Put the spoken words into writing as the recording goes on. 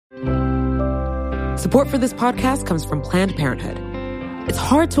Support for this podcast comes from Planned Parenthood. It's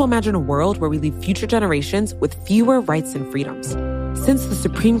hard to imagine a world where we leave future generations with fewer rights and freedoms. Since the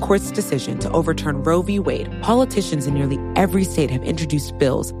Supreme Court's decision to overturn Roe v. Wade, politicians in nearly every state have introduced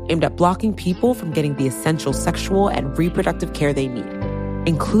bills aimed at blocking people from getting the essential sexual and reproductive care they need,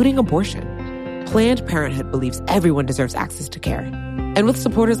 including abortion. Planned Parenthood believes everyone deserves access to care. And with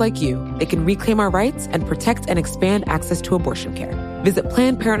supporters like you, they can reclaim our rights and protect and expand access to abortion care. Visit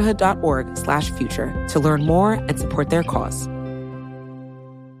PlannedParenthood.org/future to learn more and support their cause.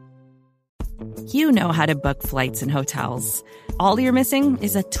 You know how to book flights and hotels. All you're missing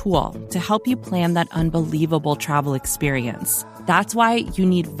is a tool to help you plan that unbelievable travel experience. That's why you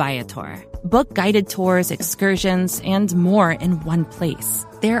need Viator. Book guided tours, excursions, and more in one place.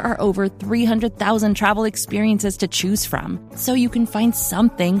 There are over 300,000 travel experiences to choose from, so you can find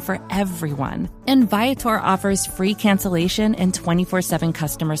something for everyone. And Viator offers free cancellation and 24/7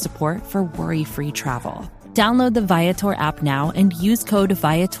 customer support for worry-free travel. Download the Viator app now and use code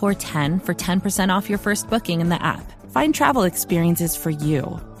Viator10 for 10% off your first booking in the app. Find travel experiences for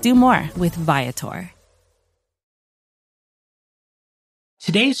you. Do more with Viator.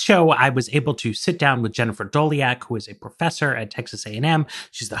 Today's show, I was able to sit down with Jennifer Doleac, who is a professor at Texas A&M.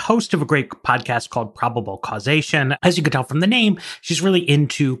 She's the host of a great podcast called Probable Causation. As you can tell from the name, she's really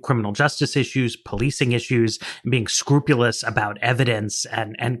into criminal justice issues, policing issues, and being scrupulous about evidence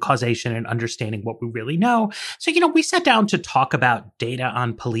and causation and understanding what we really know. So, we sat down to talk about data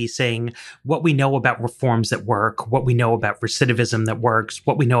on policing, what we know about reforms that work, what we know about recidivism that works,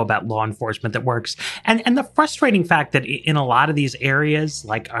 what we know about law enforcement that works, and the frustrating fact that in a lot of these areas,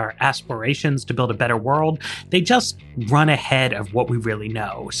 like our aspirations to build a better world, they just run ahead of what we really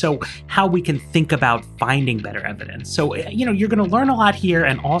know. So how we can think about finding better evidence. So, you're going to learn a lot here,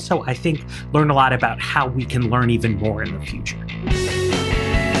 and also, I think, learn a lot about how we can learn even more in the future.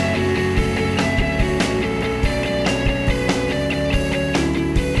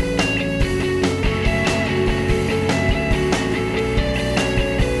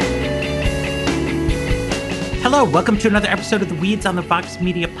 Hello, welcome to another episode of The Weeds on the Vox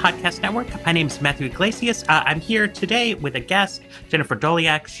Media Podcast Network. My name is Matthew Iglesias. I'm here today with a guest, Jennifer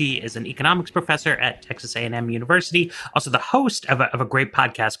Doleac. She is an economics professor at Texas A&M University, also the host of a great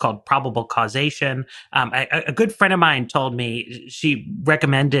podcast called Probable Causation. A good friend of mine told me, she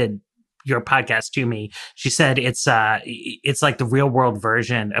recommended your podcast to me. She said it's like the real world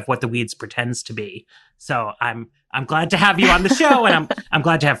version of what The Weeds pretends to be. So I'm glad to have you on the show, and I'm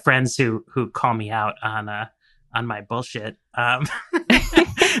glad to have friends who call me out on my bullshit.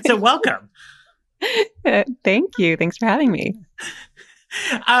 So welcome. Thank you. Thanks for having me.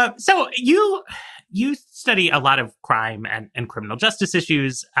 So you study a lot of crime and criminal justice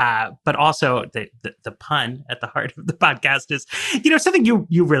issues, but also the pun at the heart of the podcast is, something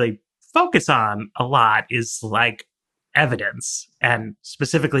you really focus on a lot is like evidence, and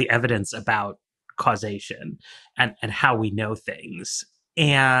specifically evidence about causation and how we know things.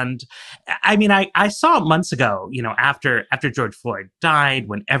 And I mean, I saw months ago, after George Floyd died,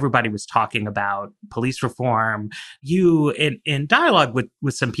 when everybody was talking about police reform, you in dialogue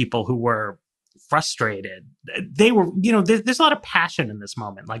with some people who were frustrated. They were, there's a lot of passion in this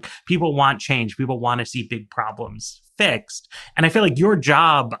moment. Like, people want change. People want to see big problems fixed. And I feel like your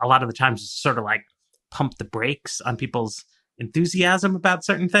job a lot of the times is sort of like pump the brakes on people's enthusiasm about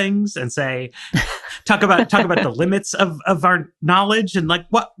certain things and say, talk about the limits of our knowledge, and like,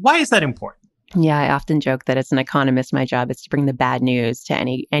 why is that important? Yeah, I often joke that as an economist, my job is to bring the bad news to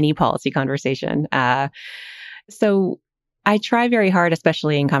any policy conversation. So I try very hard,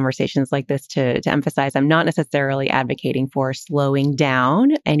 especially in conversations like this, to emphasize I'm not necessarily advocating for slowing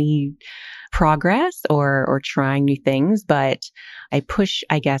down any progress or trying new things, but I push,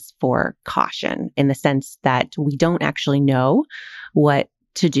 I guess, for caution in the sense that we don't actually know what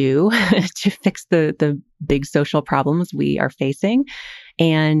to do to fix the big social problems we are facing.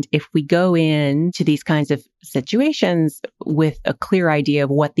 And if we go into these kinds of situations with a clear idea of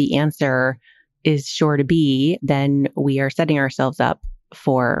what the answer is sure to be, then we are setting ourselves up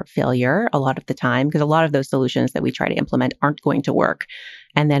for failure a lot of the time, because a lot of those solutions that we try to implement aren't going to work.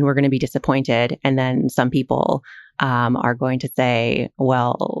 And then we're going to be disappointed. And then some people are going to say,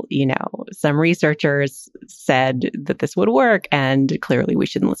 well, some researchers said that this would work, and clearly we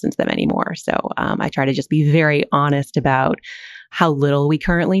shouldn't listen to them anymore. So I try to just be very honest about how little we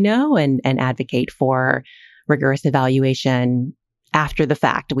currently know and advocate for rigorous evaluation after the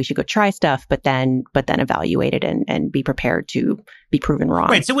fact. We should go try stuff, but then evaluate it and be prepared to be proven wrong.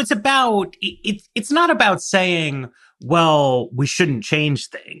 Right. So it's not about saying, well, we shouldn't change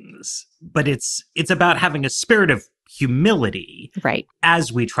things, but it's about having a spirit of humility, right,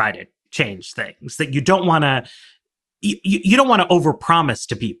 as we try to change things, that you don't want to you don't want to overpromise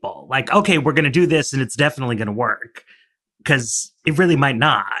to people like, okay, we're going to do this and it's definitely going to work, because it really might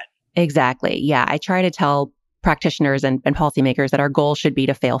not. Exactly. Yeah. I try to tell practitioners and policymakers that our goal should be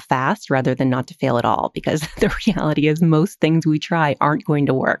to fail fast rather than not to fail at all, because the reality is most things we try aren't going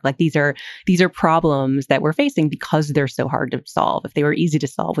to work. Like these are problems that we're facing because they're so hard to solve. If they were easy to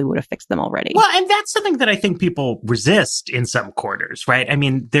solve, we would have fixed them already. Well, and that's something that I think people resist in some quarters, right? I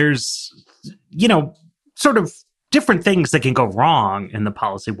mean, there's, sort of different things that can go wrong in the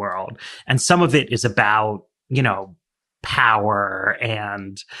policy world. And some of it is about, power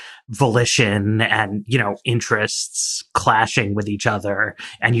and volition and, interests clashing with each other.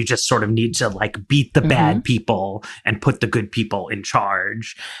 And you just sort of need to like beat the bad people and put the good people in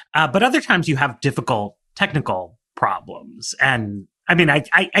charge. But other times you have difficult technical problems. And I mean,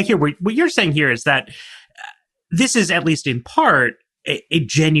 I hear what you're saying here is that this is at least in part a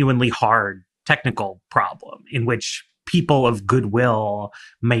genuinely hard technical problem in which people of goodwill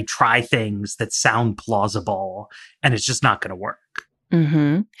may try things that sound plausible and it's just not going to work.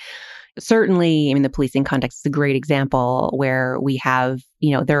 Mm-hmm. Certainly, I mean, the policing context is a great example where we have,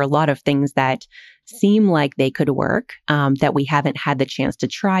 there are a lot of things that seem like they could work that we haven't had the chance to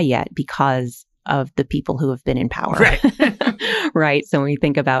try yet because of the people who have been in power. Right. Right. So when we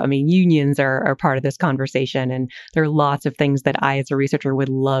think about, unions are part of this conversation, and there are lots of things that I, as a researcher, would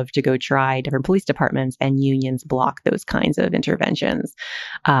love to go try. Different police departments and unions block those kinds of interventions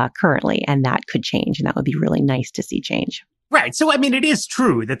currently, and that could change, and that would be really nice to see change. Right. So, I mean, it is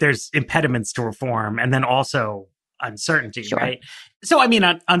true that there's impediments to reform and then also uncertainty, Sure. right? So, I mean,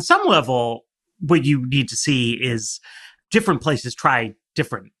 on some level, what you need to see is different places try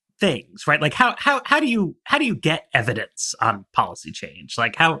different things, right? Like how do you get evidence on policy change?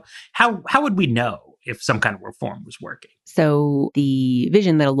 Like how would we know if some kind of reform was working? So the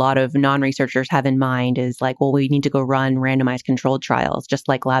vision that a lot of non-researchers have in mind is like, well, we need to go run randomized controlled trials, just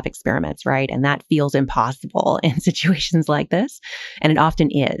like lab experiments, right? And that feels impossible in situations like this. And it often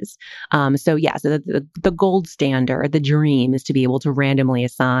is. So the gold standard, the dream is to be able to randomly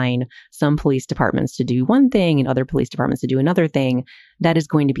assign some police departments to do one thing and other police departments to do another thing. That is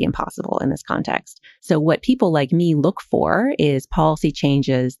going to be impossible in this context. So what people like me look for is policy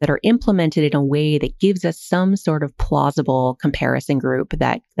changes that are implemented in a way that gives us some sort of plausible comparison group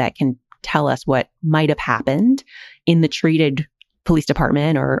that can tell us what might have happened in the treated police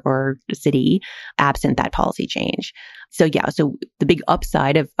department or city absent that policy change. So the big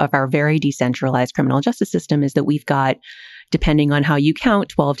upside of our very decentralized criminal justice system is that we've got, depending on how you count,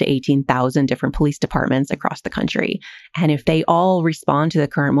 12 to 18,000 different police departments across the country. And if they all respond to the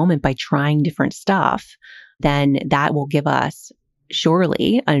current moment by trying different stuff, then that will give us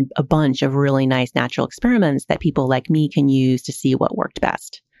surely a bunch of really nice natural experiments that people like me can use to see what worked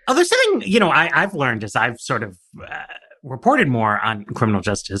best. Oh, there's something, I've learned as I've sort of reported more on criminal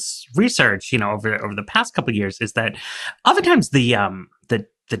justice research, over the past couple of years, is that oftentimes the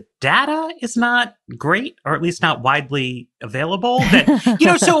data is not great, or at least not widely available.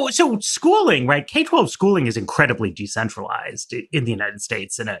 That, so schooling, right? K-12 schooling is incredibly decentralized in the United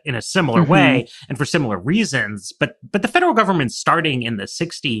States in a similar way and for similar reasons. But the federal government, starting in the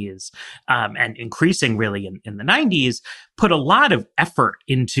 60s and increasing really in the 90s, put a lot of effort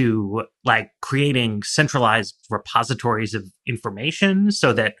into like creating centralized repositories of information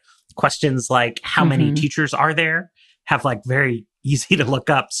so that questions like how many teachers are there have like very easy to look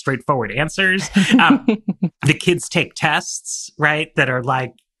up, straightforward answers. The kids take tests, right, that are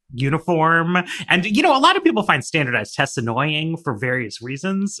like uniform. And, a lot of people find standardized tests annoying for various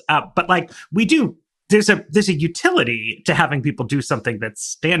reasons. But like there's a utility to having people do something that's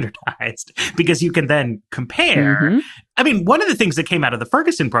standardized because you can then compare. I mean, one of the things that came out of the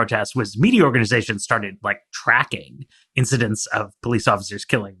Ferguson protest was media organizations started like tracking incidents of police officers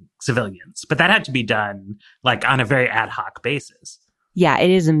killing civilians, but that had to be done like on a very ad hoc basis. Yeah, it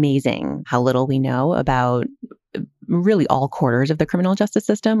is amazing how little we know about really all quarters of the criminal justice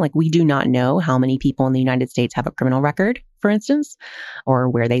system. Like, we do not know how many people in the United States have a criminal record, for instance, or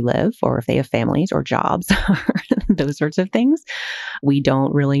where they live, or if they have families or jobs, those sorts of things. We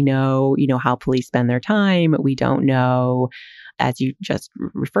don't really know, how police spend their time. We don't know, as you just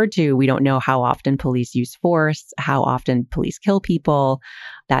referred to, we don't know how often police use force, how often police kill people.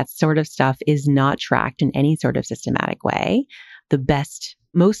 That sort of stuff is not tracked in any sort of systematic way. The best,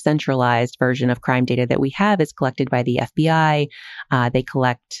 most centralized version of crime data that we have is collected by the FBI.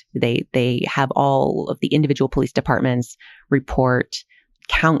 They have all of the individual police departments report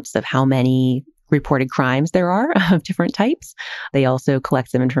counts of how many reported crimes there are of different types. They also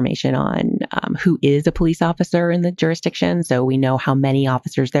collect some information on who is a police officer in the jurisdiction. So we know how many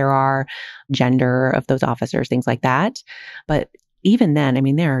officers there are, gender of those officers, things like that. But even then, I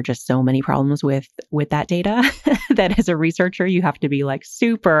mean, there are just so many problems with that data that as a researcher, you have to be like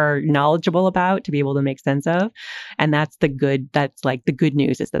super knowledgeable about to be able to make sense of. And that's the good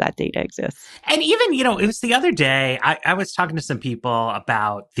news is that data exists. And even, it was the other day, I was talking to some people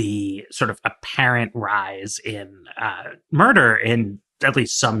about the sort of apparent rise in murder in at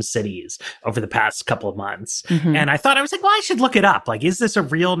least some cities over the past couple of months. Mm-hmm. And I was like, well, I should look it up. Like, is this a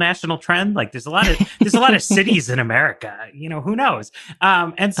real national trend? Like, there's a lot of cities in America, who knows?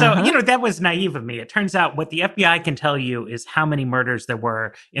 And so, that was naive of me. It turns out what the FBI can tell you is how many murders there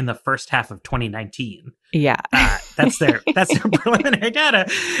were in the first half of 2019. Yeah. That's their preliminary data.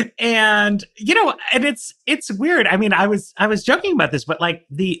 And, and it's weird. I mean, I was joking about this, but like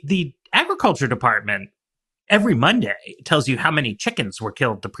the agriculture department every Monday tells you how many chickens were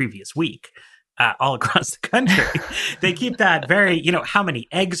killed the previous week all across the country. They keep that very, how many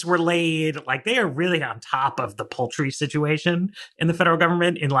eggs were laid. Like, they are really on top of the poultry situation in the federal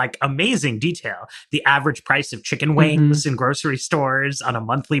government in like amazing detail. The average price of chicken wings in grocery stores on a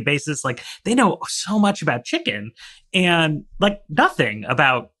monthly basis. Like, they know so much about chicken and like nothing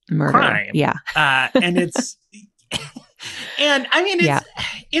about murder. Crime. Yeah. And it's, and I mean,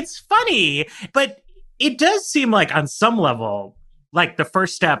 it's funny, but it does seem like on some level, like the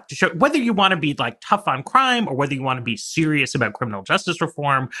first step to show whether you want to be like tough on crime or whether you want to be serious about criminal justice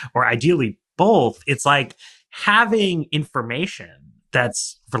reform, or ideally both. It's like having information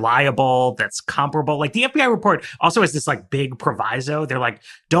that's reliable, that's comparable. Like the FBI report also has this like big proviso. They're like,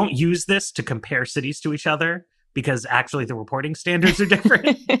 don't use this to compare cities to each other because actually the reporting standards are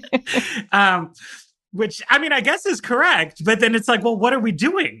different. Which, I mean, I guess is correct, but then it's like, well, what are we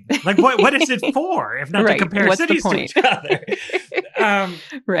doing? Like, what is it for, if not to compare What's cities to each other?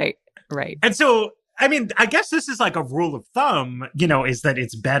 Right. And so, I mean, I guess this is like a rule of thumb, is that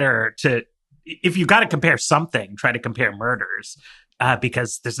it's better to, if you got to compare something, try to compare murders,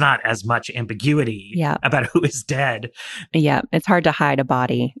 because there's not as much ambiguity about who is dead. Yeah, it's hard to hide a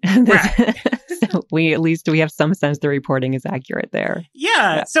body. Right. So we have some sense the reporting is accurate there.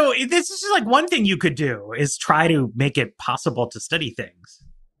 Yeah. So this is just like one thing you could do is try to make it possible to study things.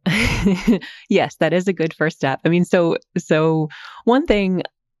 Yes, that is a good first step. I mean, so one thing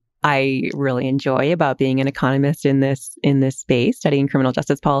I really enjoy about being an economist in this space, studying criminal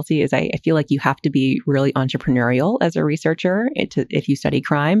justice policy, is I feel like you have to be really entrepreneurial as a researcher if you study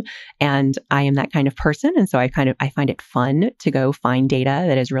crime. And I am that kind of person. And so I find it fun to go find data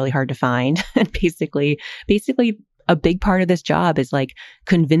that is really hard to find. And basically a big part of this job is like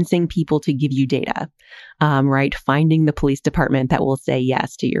convincing people to give you data, right? Finding the police department that will say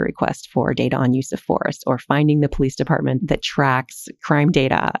yes to your request for data on use of force, or finding the police department that tracks crime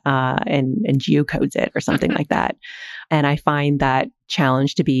data and geocodes it or something like that. And I find that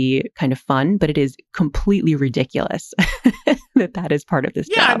challenge to be kind of fun, but it is completely ridiculous that is part of this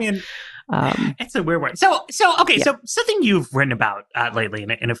job. Yeah, I mean, it's a weird one. So something you've written about lately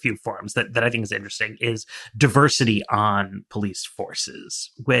in a few forums that I think is interesting is diversity on police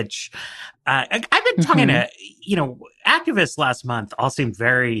forces, which I've been talking to, activists last month all seemed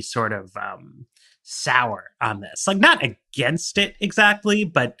very sort of sour on this, like not against it exactly,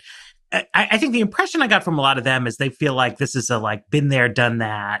 but I think the impression I got from a lot of them is they feel like this is a like been there, done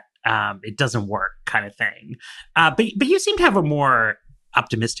that. It doesn't work kind of thing. But you seem to have a more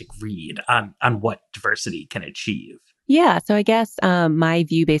optimistic read on what diversity can achieve. Yeah. So I guess my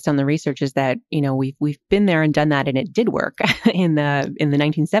view based on the research is that, we've been there and done that, and it did work in the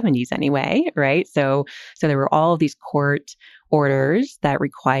 1970s anyway, right? So there were all of these court orders that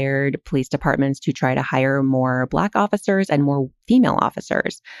required police departments to try to hire more Black officers and more female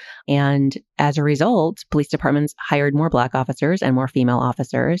officers. And as a result, police departments hired more Black officers and more female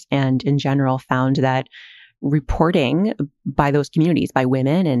officers, and in general found that reporting by those communities, by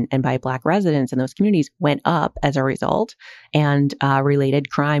women and by Black residents in those communities went up as a result, and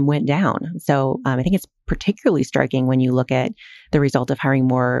related crime went down. So I think it's particularly striking when you look at the result of hiring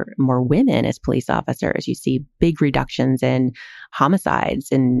more women as police officers. You see big reductions in homicides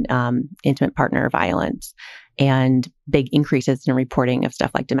and intimate partner violence, and big increases in reporting of stuff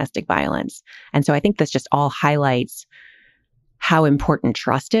like domestic violence. And so I think this just all highlights how important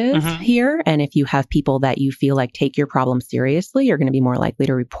trust is here. And if you have people that you feel like take your problem seriously, you're going to be more likely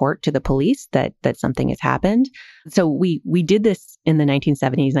to report to the police that something has happened. So we did this in the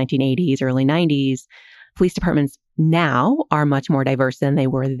 1970s, 1980s, early 90s. Police departments now are much more diverse than they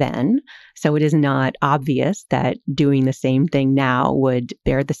were then. So it is not obvious that doing the same thing now would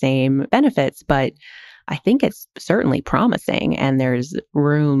bear the same benefits, but I think it's certainly promising, and there's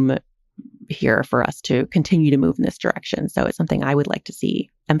room here for us to continue to move in this direction. So it's something I would like to see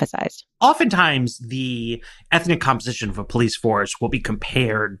emphasized. Oftentimes, the ethnic composition of a police force will be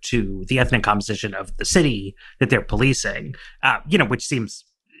compared to the ethnic composition of the city that they're policing, which seems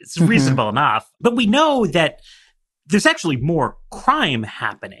it's reasonable enough. But we know that there's actually more crime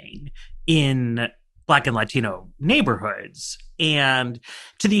happening in Black and Latino neighborhoods. And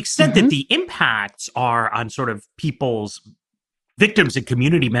to the extent that the impacts are on sort of people's victims and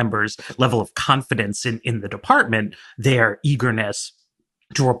community members' level of confidence in the department, their eagerness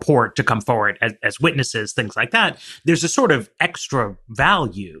to report, to come forward as witnesses, things like that, there's a sort of extra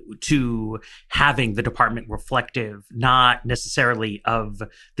value to having the department reflective, not necessarily of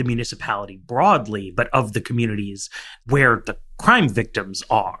the municipality broadly, but of the communities where the crime victims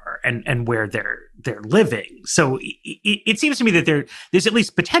are and where they're living. So it seems to me that there's at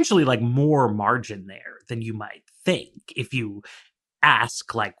least potentially like more margin there than you might think if you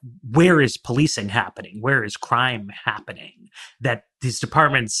ask, like, where is policing happening? Where is crime happening? That these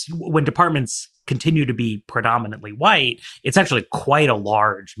departments, when departments continue to be predominantly white, it's actually quite a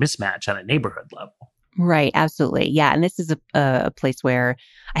large mismatch on a neighborhood level. Right. Absolutely. Yeah. And this is a place where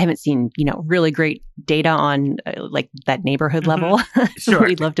I haven't seen, really great data on like that neighborhood level. Sure.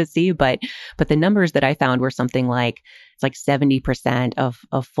 We'd love to see, but the numbers that I found were something like, it's like 70%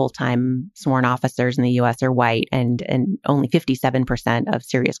 of full-time sworn officers in the US are white, and only 57% of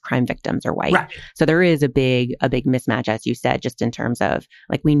serious crime victims are white. Right. So there is a big mismatch, as you said, just in terms of,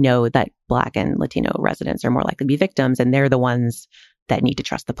 like, we know that Black and Latino residents are more likely to be victims, and they're the ones that need to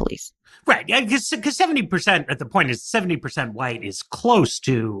trust the police. Right. Because 70%, at the point is 70% white is close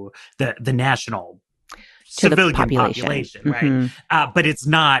to the national civilian population, right? But it's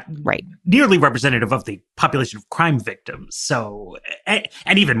not nearly representative of the population of crime victims. So, and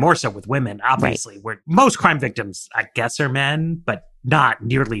even more so with women, obviously, where most crime victims, I guess, are men, but not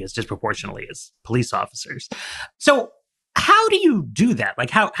nearly as disproportionately as police officers. So how do you do that? Like,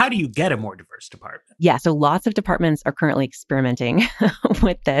 how do you get a more diverse department? Yeah, so lots of departments are currently experimenting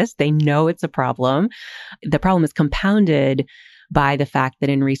with this. They know it's a problem. The problem is compounded by the fact that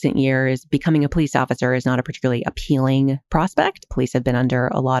in recent years, becoming a police officer is not a particularly appealing prospect. Police have been under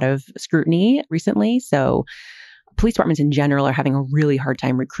a lot of scrutiny recently. So police departments in general are having a really hard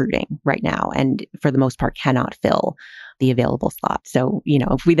time recruiting right now, and for the most part cannot fill the available slots. So,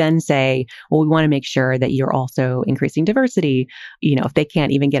 if we then say, well, we want to make sure that you're also increasing diversity, if they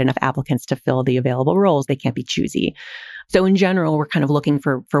can't even get enough applicants to fill the available roles, they can't be choosy. So in general, we're kind of looking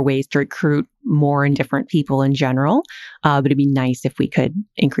for ways to recruit more and different people in general. But it'd be nice if we could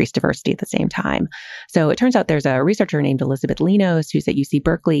increase diversity at the same time. So it turns out there's a researcher named Elizabeth Linos, who's at UC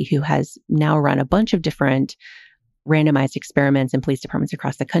Berkeley, who has now run a bunch of different randomized experiments in police departments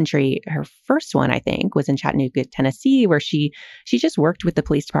across the country. Her first one, I think, was in Chattanooga, Tennessee, where she just worked with the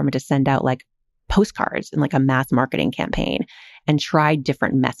police department to send out like postcards in like a mass marketing campaign and tried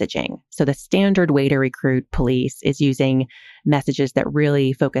different messaging. So the standard way to recruit police is using messages that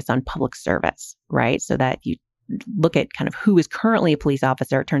really focus on public service, right? So that you look at kind of who is currently a police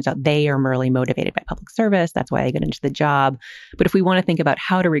officer. It turns out they are merely motivated by public service. That's why they get into the job. But if we want to think about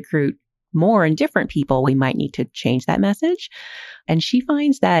how to recruit more and different people, we might need to change that message. And she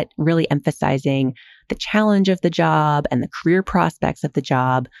finds that really emphasizing the challenge of the job and the career prospects of the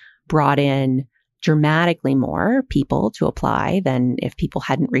job brought in dramatically more people to apply than if people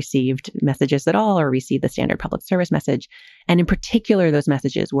hadn't received messages at all or received the standard public service message. And in particular, those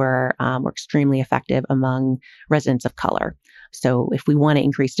messages were extremely effective among residents of color. So if we want to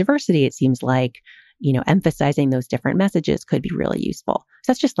increase diversity, it seems like emphasizing those different messages could be really useful.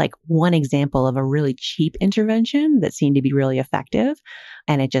 So that's just like one example of a really cheap intervention that seemed to be really effective.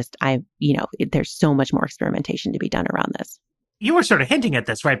 And there's so much more experimentation to be done around this. You were sort of hinting at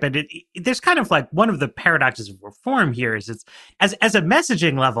this, right? But there's kind of like one of the paradoxes of reform here is it's as a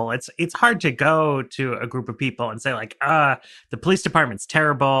messaging level, it's hard to go to a group of people and say like, the police department's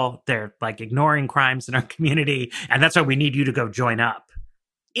terrible. They're like ignoring crimes in our community. And that's why we need you to go join up.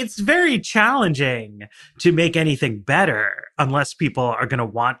 It's very challenging to make anything better unless people are going to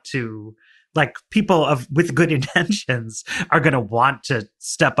want to, like, people with good intentions are going to want to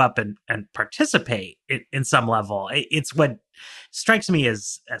step up and participate in some level. It's what strikes me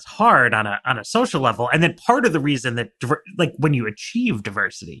as hard on a social level. And then part of the reason that when you achieve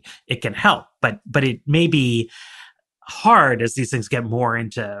diversity, it can help, but it may be hard as these things get more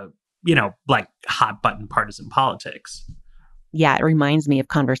into, like hot button partisan politics. Yeah, it reminds me of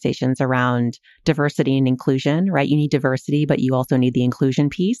conversations around diversity and inclusion, right? You need diversity, but you also need the inclusion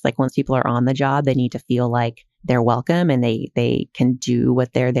piece. Like once people are on the job, they need to feel like they're welcome and they can do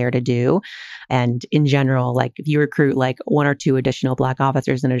what they're there to do. And in general, like if you recruit like one or two additional Black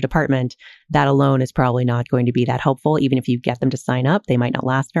officers in a department, that alone is probably not going to be that helpful. Even if you get them to sign up, they might not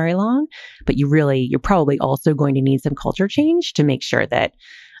last very long. But you're probably also going to need some culture change to make sure that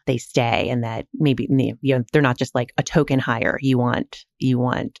they stay and that maybe they're not just like a token hire. You want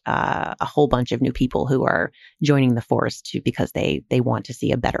a whole bunch of new people who are joining the force because they want to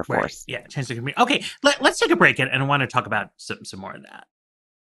see a better force. Right. Yeah, change the community. Okay, let's take a break and I want to talk about some more of that.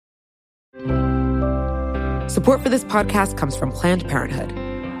 Support for this podcast comes from Planned Parenthood.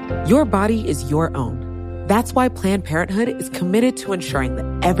 Your body is your own. That's why Planned Parenthood is committed to ensuring that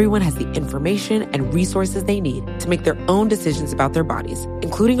everyone has the information and resources they need to make their own decisions about their bodies,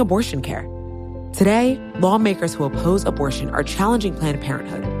 including abortion care. Today, lawmakers who oppose abortion are challenging Planned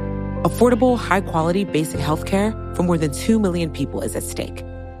Parenthood. Affordable, high-quality basic health care for more than 2 million people is at stake.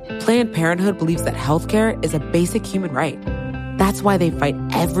 Planned Parenthood believes that health care is a basic human right. That's why they fight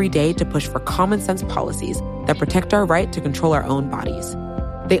every day to push for common-sense policies that protect our right to control our own bodies.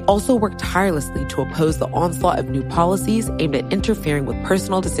 They also work tirelessly to oppose the onslaught of new policies aimed at interfering with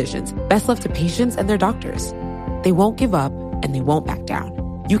personal decisions best left to patients and their doctors. They won't give up and they won't back down.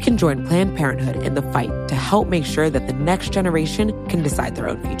 You can join Planned Parenthood in the fight to help make sure that the next generation can decide their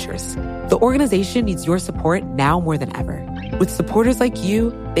own futures. The organization needs your support now more than ever. With supporters like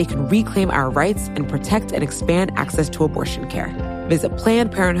you, they can reclaim our rights and protect and expand access to abortion care. Visit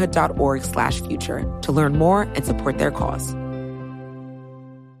PlannedParenthood.org/future to learn more and support their cause.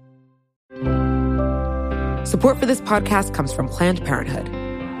 Support for this podcast comes from Planned Parenthood.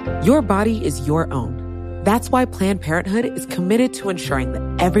 Your body is your own. That's why Planned Parenthood is committed to ensuring that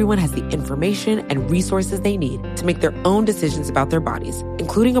everyone has the information and resources they need to make their own decisions about their bodies,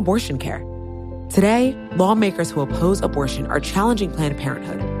 including abortion care. Today, lawmakers who oppose abortion are challenging Planned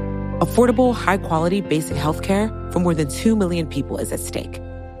Parenthood. Affordable, high-quality basic health care for more than 2 million people is at stake.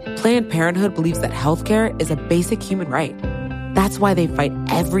 Planned Parenthood believes that health care is a basic human right. That's why they fight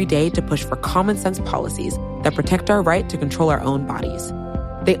every day to push for common-sense policies that protect our right to control our own bodies.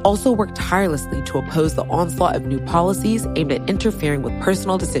 They also work tirelessly to oppose the onslaught of new policies aimed at interfering with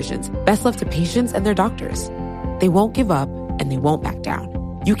personal decisions best left to patients and their doctors. They won't give up and they won't back down.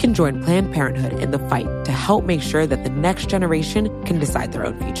 You can join Planned Parenthood in the fight to help make sure that the next generation can decide their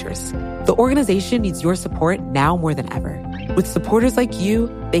own futures. The organization needs your support now more than ever. With supporters like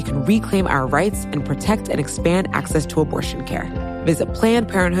you, they can reclaim our rights and protect and expand access to abortion care. Visit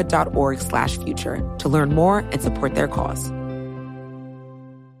PlannedParenthood.org/future to learn more and support their cause.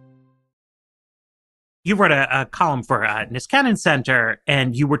 You wrote a column for Niskanen Center,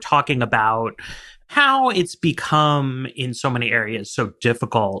 and you were talking about how it's become in so many areas so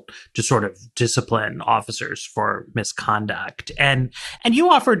difficult to sort of discipline officers for misconduct. And you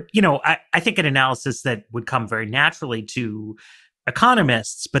offered, I think an analysis that would come very naturally to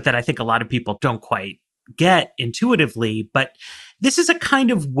economists, but that I think a lot of people don't quite get intuitively. But this is a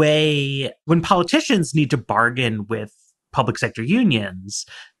kind of way when politicians need to bargain with public sector unions,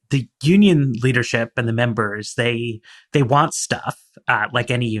 the union leadership and the members, they want stuff like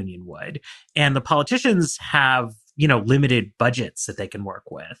any union would. And the politicians have, limited budgets that they can work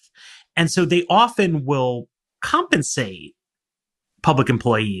with. And so they often will compensate public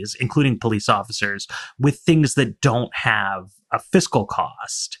employees, including police officers, with things that don't have a fiscal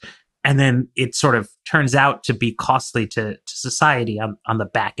cost. And then it sort of turns out to be costly to society on the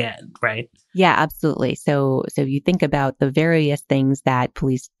back end, right? Yeah, absolutely. So you think about the various things that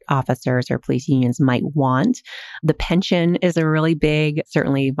police officers or police unions might want. The pension is a really big,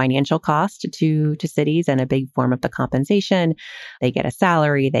 certainly financial cost to cities and a big form of the compensation. They get a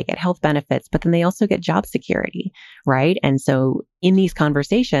salary, they get health benefits, but then they also get job security, right? And so in these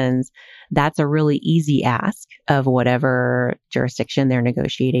conversations, that's a really easy ask of whatever jurisdiction they're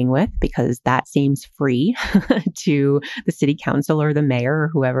negotiating with, because that seems free to the city council or the mayor or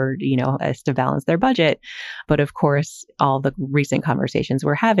whoever, has to balance their budget. But of course, all the recent conversations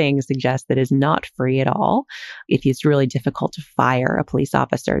we're having suggest that is not free at all. If it's really difficult to fire a police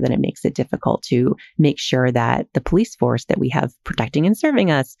officer, then it makes it difficult to make sure that the police force that we have protecting and serving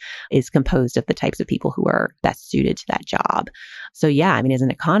us is composed of the types of people who are best suited to that job. So yeah, as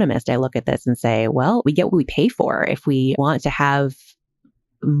an economist, I look at this and say, well, we get what we pay for. If we want to have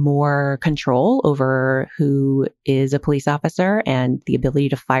more control over who is a police officer and the ability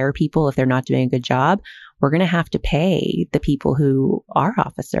to fire people if they're not doing a good job, we're going to have to pay the people who are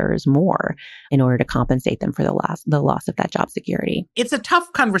officers more in order to compensate them for the loss of that job security. It's a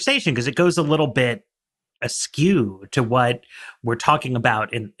tough conversation because it goes a little bit askew to what we're talking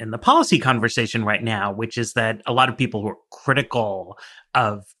about in the policy conversation right now, which is that a lot of people who are critical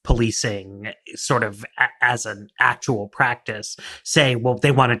of policing sort of as an actual practice say, well,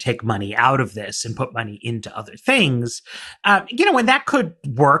 they want to take money out of this and put money into other things. And that could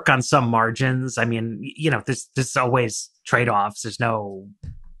work on some margins. I mean, there's always trade-offs. There's no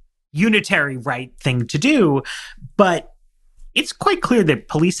unitary right thing to do, but it's quite clear that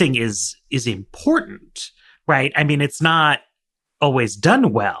policing is important, right? I mean, it's not always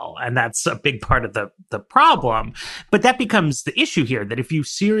done well, and that's a big part of the problem. But that becomes the issue here, that if you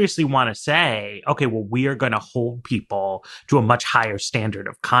seriously want to say, okay, well, we are going to hold people to a much higher standard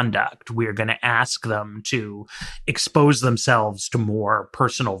of conduct. We are going to ask them to expose themselves to more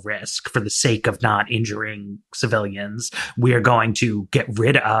personal risk for the sake of not injuring civilians. We are going to get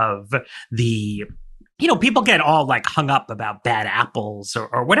rid of the people get all like hung up about bad apples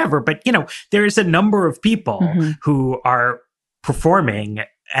or whatever, but, there is a number of people who are performing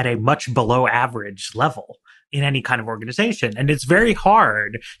at a much below average level in any kind of organization. And it's very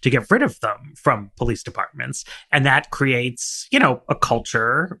hard to get rid of them from police departments. And that creates, a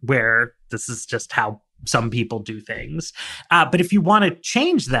culture where this is just how some people do things. But if you want to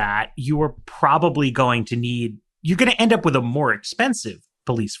change that, you are probably you're going to end up with a more expensive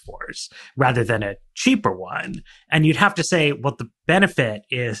police force rather than a cheaper one. And you'd have to say, well, the benefit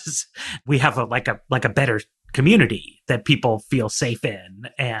is we have a better community that people feel safe in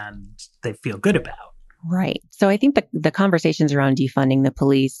and they feel good about. Right. So I think the conversations around defunding the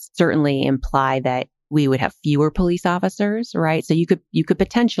police certainly imply that we would have fewer police officers, right? So you could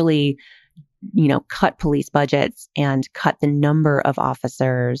potentially, cut police budgets and cut the number of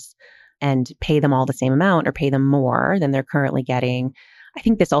officers and pay them all the same amount or pay them more than they're currently getting. I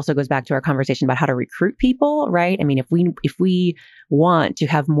think this also goes back to our conversation about how to recruit people, right? I mean, if we want to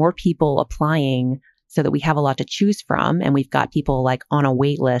have more people applying so that we have a lot to choose from and we've got people like on a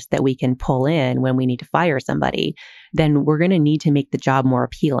wait list that we can pull in when we need to fire somebody, then we're going to need to make the job more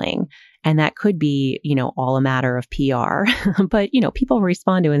appealing. And that could be, all a matter of PR. But, people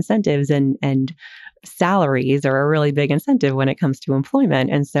respond to incentives and salaries are a really big incentive when it comes to employment.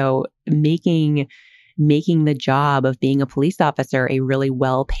 And so making the job of being a police officer a really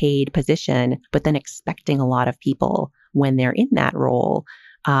well-paid position, but then expecting a lot of people when they're in that role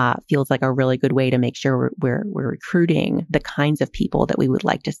feels like a really good way to make sure we're recruiting the kinds of people that we would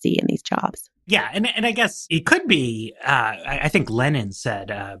like to see in these jobs. Yeah, and I guess it could be, I think Lenin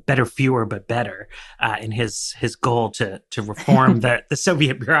said, better fewer but better in his goal to reform the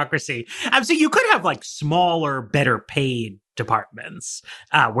Soviet bureaucracy. So you could have like smaller, better paid departments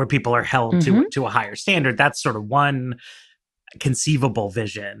where people are held to a higher standard. That's sort of one conceivable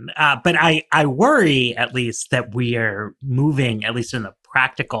vision. But I worry at least that we are moving, at least in the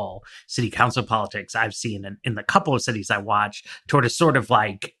practical city council politics I've seen in the couple of cities I watch, toward a sort of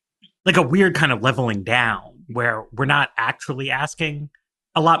like a weird kind of leveling down where we're not actually asking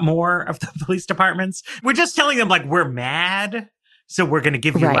a lot more of the police departments. We're just telling them like, we're mad, so we're going to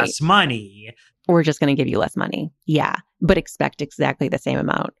give you less money. We're just going to give you less money. Yeah. But expect exactly the same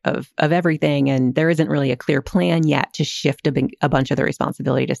amount of everything. And there isn't really a clear plan yet to shift a bunch of the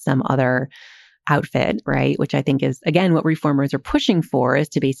responsibility to some other outfit, right? Which I think is, again, what reformers are pushing for, is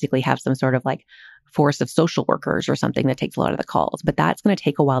to basically have some sort of like force of social workers or something that takes a lot of the calls. But that's going to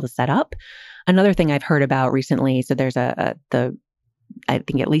take a while to set up. Another thing I've heard about recently, so there's I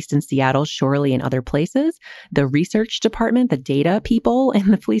think at least in Seattle, surely in other places, the research department, the data people in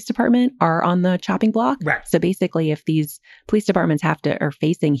the police department are on the chopping block. Right. So basically, if these police departments are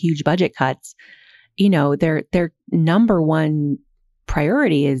facing huge budget cuts, their number one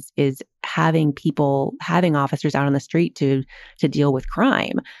priority is having officers out on the street to deal with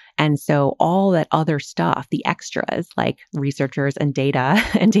crime. And so all that other stuff, the extras like researchers and data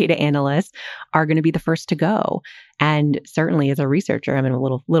analysts, are going to be the first to go. And certainly as a researcher, I'm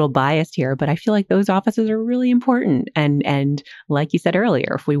a little biased here, but I feel like those offices are really important. And like you said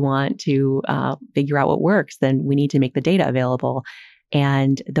earlier, if we want to figure out what works, then we need to make the data available.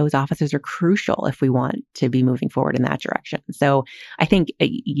 And those officers are crucial if we want to be moving forward in that direction. So I think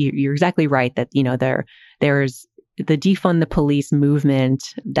you're exactly right that, there's the defund the police movement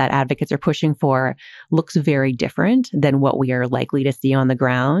that advocates are pushing for looks very different than what we are likely to see on the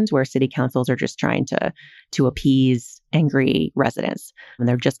ground, where city councils are just trying to appease angry residents. And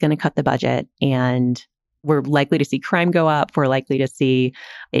they're just going to cut the budget, and we're likely to see crime go up. We're likely to see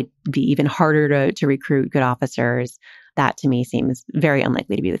it be even harder to recruit good officers. That to me seems very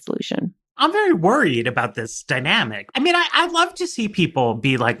unlikely to be the solution. I'm very worried about this dynamic. I mean, I'd love to see people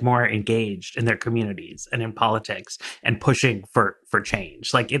be like more engaged in their communities and in politics and pushing for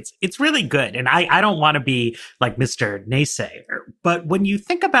change. Like it's really good. And I don't want to be like Mr. Naysayer. But when you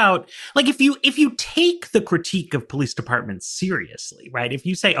think about like if you take the critique of police departments seriously, right? If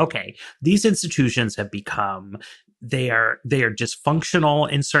you say, okay, these institutions have become they are dysfunctional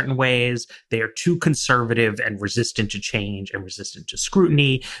in certain ways. They are too conservative and resistant to change and resistant to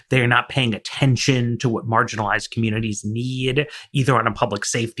scrutiny. They are not paying attention to what marginalized communities need, either on a public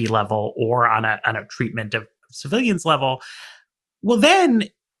safety level or on a treatment of civilians level. Well, then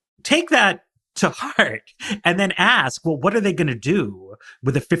take that to heart and then ask, well, what are they going to do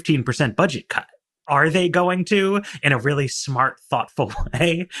with a 15% budget cut? Are they going to, in a really smart, thoughtful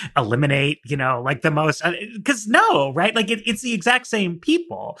way, eliminate, like the most, because no, right? Like it's the exact same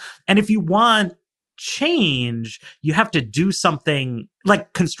people. And if you want change, you have to do something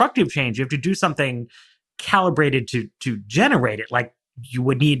like constructive change. You have to do something calibrated to generate it. Like you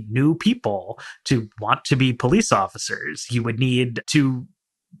would need new people to want to be police officers. You would need to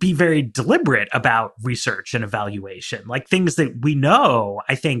be very deliberate about research and evaluation, like things that we know,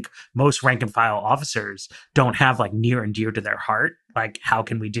 I think most rank and file officers don't have like near and dear to their heart. Like, how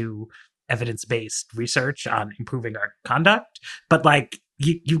can we do evidence-based research on improving our conduct? But like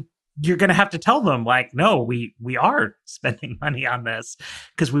you're going to have to tell them like, no, we are spending money on this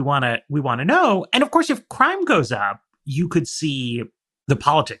because we want to know. And of course, if crime goes up, you could see the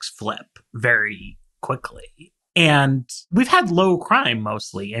politics flip very quickly. And we've had low crime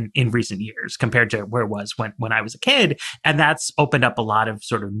mostly in recent years compared to where it was when I was a kid. And that's opened up a lot of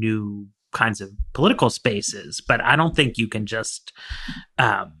sort of new kinds of political spaces. But I don't think you can just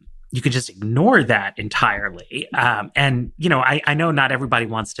ignore that entirely. And, I know not everybody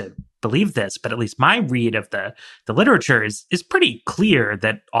wants to believe this, but at least my read of the literature is pretty clear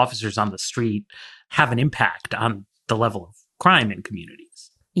that officers on the street have an impact on the level of crime in communities.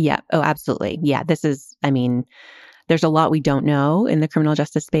 Yeah. Oh, absolutely. Yeah. There's a lot we don't know in the criminal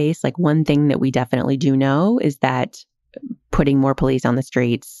justice space. Like one thing that we definitely do know is that putting more police on the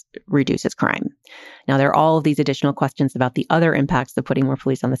streets reduces crime. Now, there are all of these additional questions about the other impacts of putting more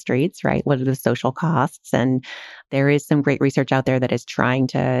police on the streets, right? What are the social costs? And there is some great research out there that is trying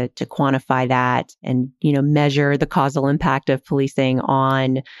to quantify that and, measure the causal impact of policing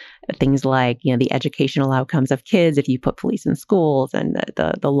on things like, the educational outcomes of kids if you put police in schools, and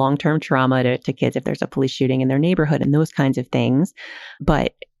the long-term trauma to kids if there's a police shooting in their neighborhood and those kinds of things.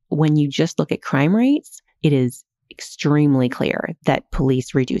 But when you just look at crime rates, it is extremely clear that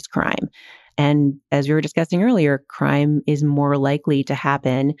police reduce crime. And as we were discussing earlier, crime is more likely to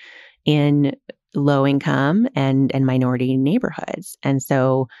happen in low income and minority neighborhoods. And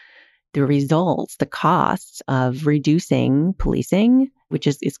so the results, the costs of reducing policing, which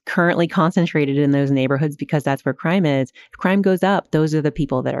is currently concentrated in those neighborhoods because that's where crime is. If crime goes up, those are the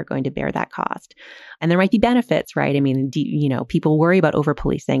people that are going to bear that cost. And there might be benefits, right? I mean, people worry about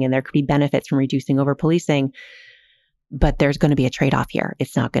over-policing, and there could be benefits from reducing over-policing. But there's going to be a trade-off here.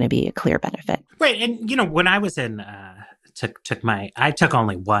 It's not going to be a clear benefit. Right. And, when I was in, I took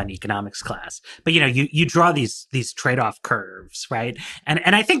only one economics class, but, you draw these trade-off curves, right?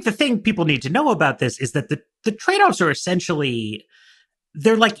 And I think the thing people need to know about this is that the trade-offs are essentially,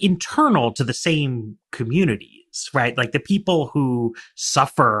 they're like internal to the same communities, right? Like the people who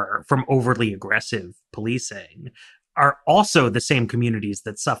suffer from overly aggressive policing are also the same communities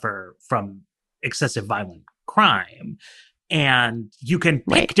that suffer from excessive violent crime. And you can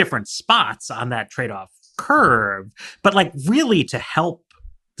pick different spots on that trade-off curve, but like really to help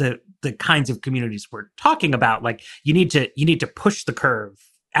the kinds of communities we're talking about, like you need to push the curve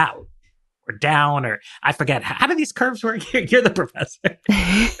out or down, or I forget, how do these curves work? You're the professor.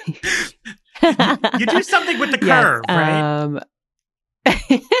 you do something with the curve, right?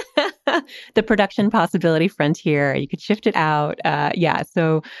 The production possibility frontier, you could shift it out.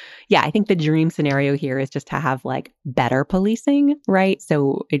 So I think the dream scenario here is just to have like better policing, right?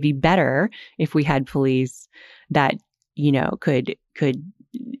 So it'd be better if we had police that, could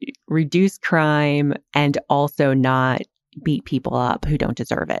reduce crime and also not beat people up who don't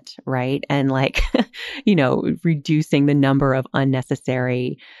deserve it, right? And like, reducing the number of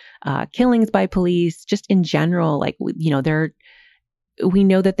unnecessary killings by police, just in general, like, we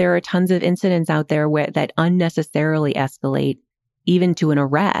know that there are tons of incidents out there that unnecessarily escalate even to an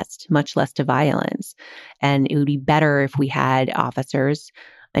arrest, much less to violence. And it would be better if we had officers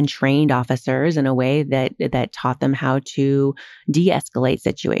and trained officers in a way that taught them how to de-escalate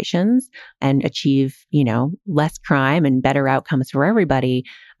situations and achieve, less crime and better outcomes for everybody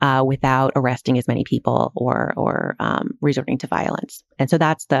without arresting as many people or resorting to violence. And so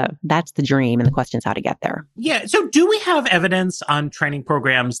that's the dream, and the question is how to get there. Yeah. So do we have evidence on training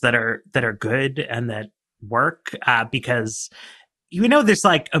programs that are good and that work? Because there's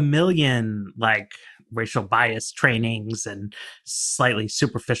like a million racial bias trainings and slightly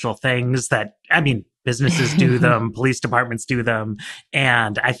superficial things that, businesses do them, police departments do them.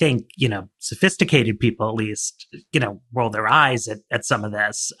 And I think, sophisticated people at least, roll their eyes at some of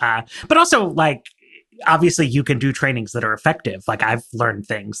this. But also obviously you can do trainings that are effective. I've learned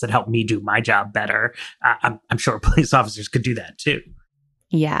things that help me do my job better. I'm sure police officers could do that too.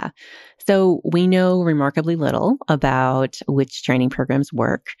 Yeah. So we know remarkably little about which training programs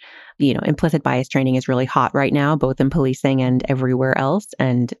work. Implicit bias training is really hot right now, both in policing and everywhere else.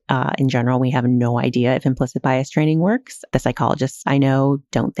 And in general, we have no idea if implicit bias training works. The psychologists I know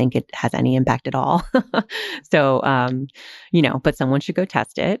don't think it has any impact at all. So, but someone should go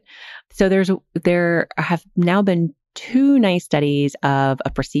test it. So there have now been 2 nice studies of a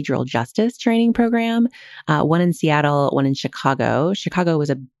procedural justice training program, one in Seattle, one in Chicago. Chicago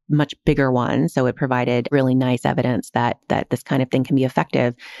was a much bigger one, so it provided really nice evidence that this kind of thing can be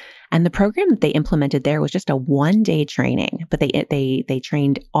effective. And the program that they implemented there was just a 1-day training, but they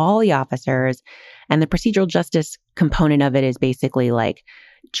trained all the officers. And the procedural justice component of it is basically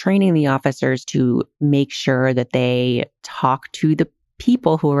training the officers to make sure that they talk to the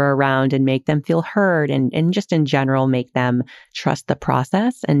people who are around and make them feel heard, and just in general make them trust the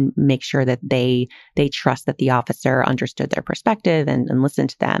process and make sure that they trust that the officer understood their perspective and listened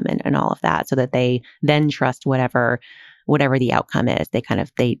to them and all of that, so that they then trust whatever the outcome is.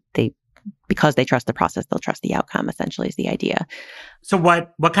 They because they trust the process, they'll trust the outcome, essentially, is the idea. So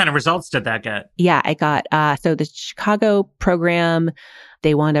what kind of results did that get? Yeah, it got, so the Chicago program,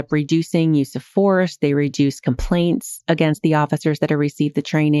 they wound up reducing use of force. They reduced complaints against the officers that had received the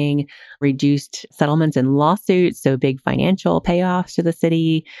training, reduced settlements and lawsuits, so big financial payoffs to the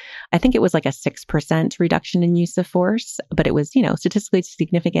city. I think it was a 6% reduction in use of force, but it was, statistically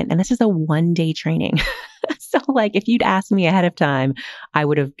significant. And this is a 1-day training. So if you'd asked me ahead of time, I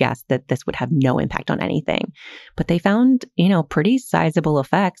would have guessed that this would have no impact on anything. But they found, pretty sizable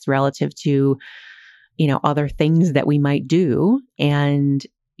effects relative to, other things that we might do. And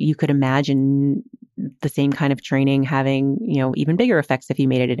you could imagine the same kind of training having, even bigger effects if you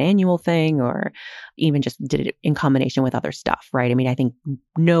made it an annual thing or even just did it in combination with other stuff, right? I think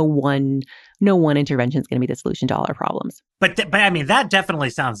no one intervention is going to be the solution to all our problems. But that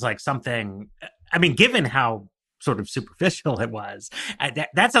definitely sounds like something. Given how sort of superficial it was,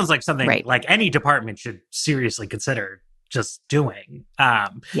 that sounds like something right. Any department should seriously consider just doing.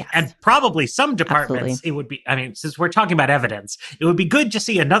 Yes. And probably some departments, Absolutely. It would be, since we're talking about evidence, it would be good to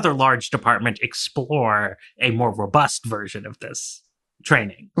see another large department explore a more robust version of this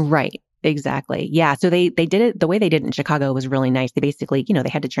training. Right. Exactly. Yeah. So they did it, the way they did it in Chicago was really nice. They basically, they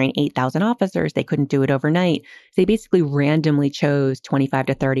had to train 8,000 officers. They couldn't do it overnight. So they basically randomly chose 25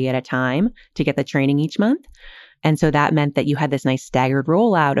 to 30 at a time to get the training each month. And so that meant that you had this nice staggered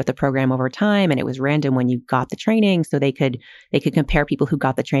rollout of the program over time, and it was random when you got the training. So they could compare people who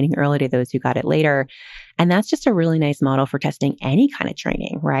got the training early to those who got it later. And that's just a really nice model for testing any kind of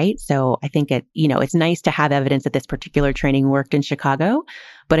training, right? So I think it's nice to have evidence that this particular training worked in Chicago,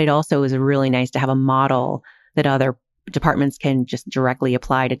 but it also is really nice to have a model that other departments can just directly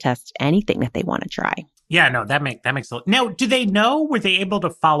apply to test anything that they want to try. Yeah, no, that makes a lot. Now, do they know? Were they able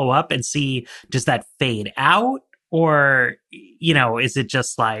to follow up and see, does that fade out? Or, is it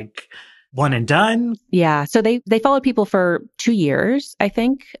just one and done? Yeah. So they followed people for 2 years, I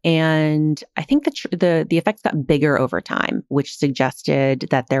think. And I think the effects got bigger over time, which suggested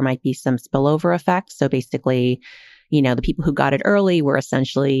that there might be some spillover effects. So basically, the people who got it early were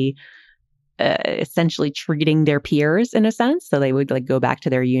essentially treating their peers in a sense. So they would go back to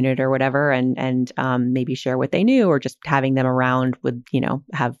their unit or whatever and maybe share what they knew, or just having them around would,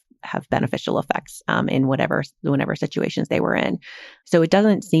 have beneficial effects in whatever situations they were in. So it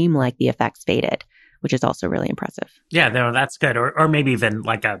doesn't seem like the effects faded, which is also really impressive. Yeah, no, that's good. Or maybe even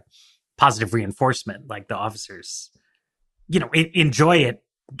a positive reinforcement, the officers, enjoy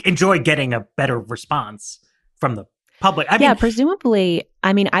getting a better response from the public. Presumably,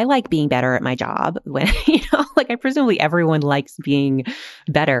 I like being better at my job when, presumably everyone likes being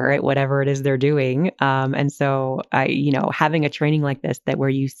better at whatever it is they're doing. And so having a training like this where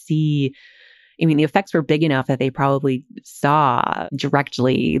you see, I mean, the effects were big enough that they probably saw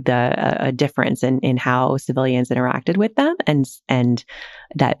directly a difference in how civilians interacted with them. And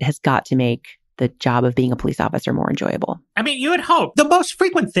that has got to make the job of being a police officer more enjoyable. I mean, you would hope. The most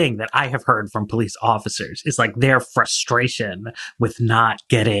frequent thing that I have heard from police officers is like their frustration with not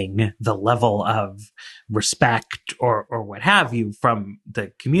getting the level of respect or what have you from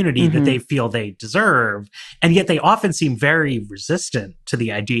the community that they feel they deserve. And yet they often seem very resistant to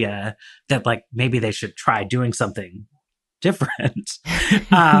the idea that like maybe they should try doing something different.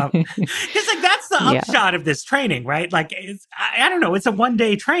 It's like that's the upshot of this training, right? Like, I don't know, it's a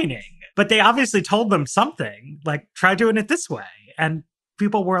one-day training, but they obviously told them something like, try doing it this way. And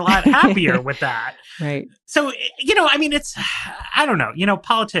people were a lot happier with that. Right. So, I mean, I don't know,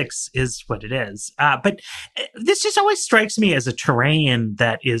 politics is what it is. But this just always strikes me as a terrain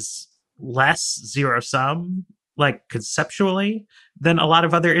that is less zero sum, like conceptually, than a lot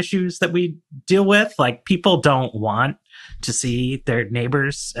of other issues that we deal with. Like, people don't want to see their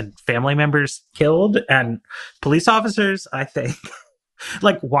neighbors and family members killed. And police officers, I think,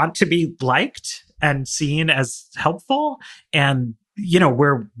 like want to be liked and seen as helpful. And,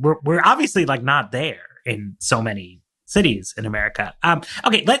 we're obviously like not there in so many cities in America.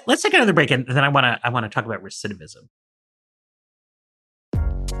 Okay, let's take another break. And then I want to talk about recidivism.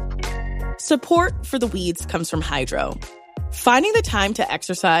 Support for The Weeds comes from Hydro. Finding the time to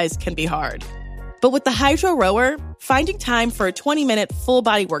exercise can be hard. But with the Hydro Rower, finding time for a 20-minute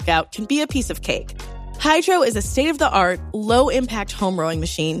full-body workout can be a piece of cake. Hydro is a state-of-the-art, low-impact home rowing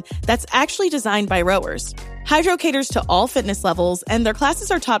machine that's actually designed by rowers. Hydro caters to all fitness levels, and their classes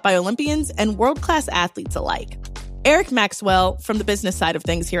are taught by Olympians and world-class athletes alike. Eric Maxwell, from the business side of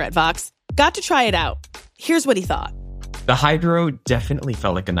things here at Vox, got to try it out. Here's what he thought. The Hydro definitely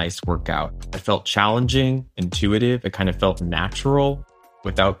felt like a nice workout. It felt challenging, intuitive. It kind of felt natural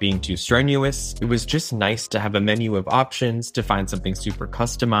without being too strenuous. It was just nice to have a menu of options, to find something super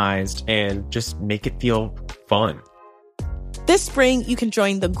customized, and just make it feel fun. This spring, you can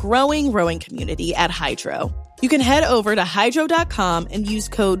join the growing rowing community at Hydro. You can head over to hydro.com and use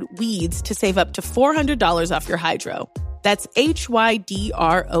code WEEDS to save up to $400 off your Hydro. That's HYDROW.com,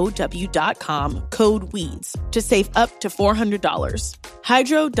 code WEEDS, to save up to $400.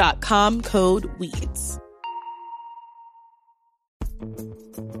 Hydro.com, code WEEDS.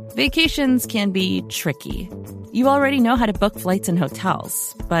 Vacations can be tricky. You already know how to book flights and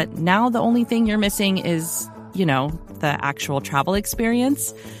hotels, but now the only thing you're missing is, the actual travel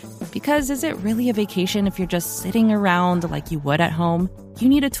experience. Because is it really a vacation if you're just sitting around like you would at home? You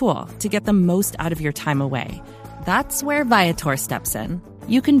need a tool to get the most out of your time away. That's where Viator steps in.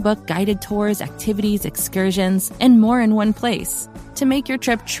 You can book guided tours, activities, excursions, and more in one place to make your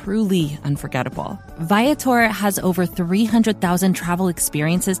trip truly unforgettable. Viator has over 300,000 travel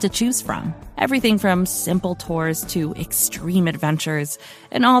experiences to choose from. Everything from simple tours to extreme adventures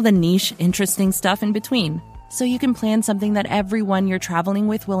and all the niche, interesting stuff in between. So you can plan something that everyone you're traveling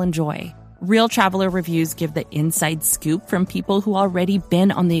with will enjoy. Real traveler reviews give the inside scoop from people who already been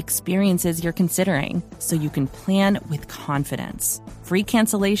on the experiences you're considering, so you can plan with confidence. Free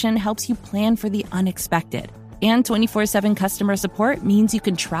cancellation helps you plan for the unexpected. And 24/7 customer support means you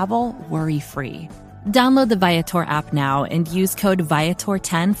can travel worry-free. Download the Viator app now and use code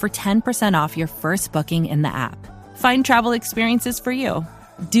Viator10 for 10% off your first booking in the app. Find travel experiences for you.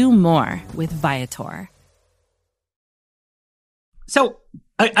 Do more with Viator. So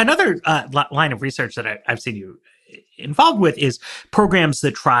another line of research that I've seen you involved with is programs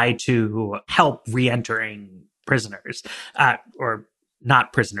that try to help re-entering prisoners or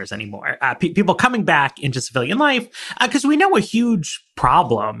not prisoners anymore, people coming back into civilian life. Because we know a huge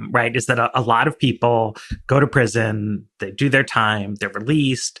problem, right, is that a lot of people go to prison, they do their time, they're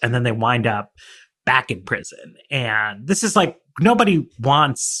released, and then they wind up back in prison. And this is like, nobody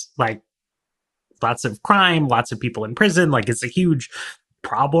wants like lots of crime, lots of people in prison. Like, it's a huge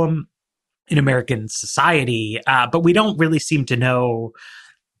problem in American society. But we don't really seem to know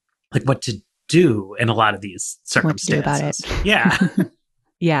like what to do in a lot of these circumstances. What to do about it. Yeah.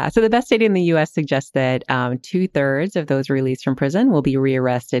 Yeah. So the best data in the U.S. suggests that 2/3 of those released from prison will be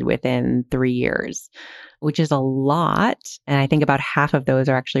rearrested within 3 years, which is a lot. And I think about half of those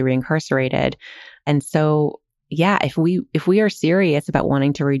are actually reincarcerated. And so, yeah, if we are serious about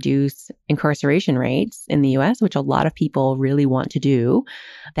wanting to reduce incarceration rates in the US, which a lot of people really want to do,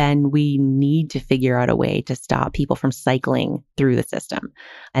 then we need to figure out a way to stop people from cycling through the system.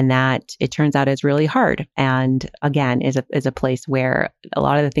 And that, it turns out, is really hard. And again, is a place where a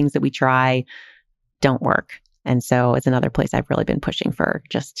lot of the things that we try don't work. And so it's another place I've really been pushing for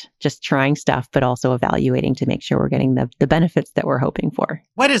just trying stuff, but also evaluating to make sure we're getting the benefits that we're hoping for.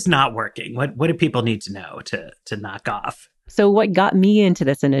 What is not working? What do people need to know to knock off? So what got me into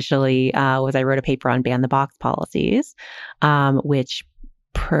this initially was I wrote a paper on ban the box policies, which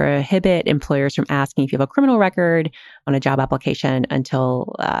prohibit employers from asking if you have a criminal record on a job application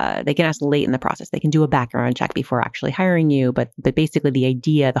until they can ask late in the process. They can do a background check before actually hiring you. But basically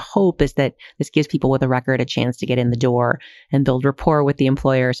the hope is that this gives people with a record a chance to get in the door and build rapport with the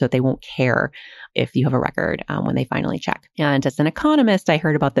employer so that they won't care if you have a record when they finally check. And as an economist, I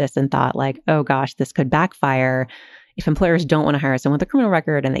heard about this and thought like, oh gosh, this could backfire. If employers don't want to hire someone with a criminal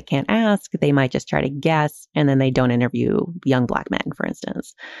record and they can't ask, they might just try to guess, and then they don't interview young Black men, for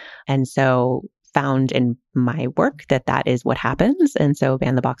instance. And so found in my work that is what happens. And so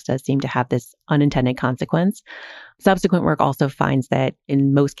Ban the Box does seem to have this unintended consequence. Subsequent work also finds that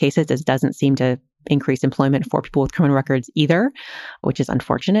in most cases, this doesn't seem to increase employment for people with criminal records either, which is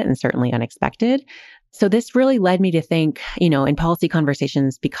unfortunate and certainly unexpected. So this really led me to think, in policy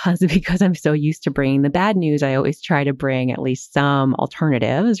conversations, because I'm so used to bringing the bad news, I always try to bring at least some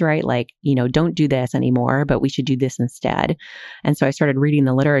alternatives, right? Like, don't do this anymore, but we should do this instead. And so I started reading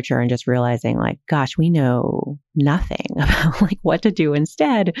the literature and just realizing like, gosh, we know nothing about like what to do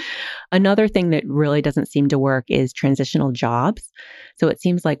instead. Another thing that really doesn't seem to work is transitional jobs. So it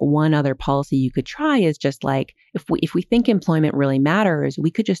seems like one other policy you could try is just like, if we think employment really matters,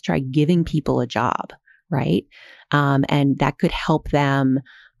 we could just try giving people a job. Right. And that could help them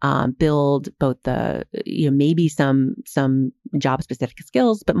build both the, maybe some job specific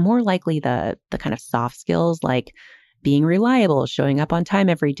skills, but more likely the kind of soft skills like being reliable, showing up on time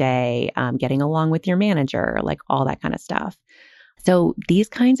every day, getting along with your manager, like all that kind of stuff. So these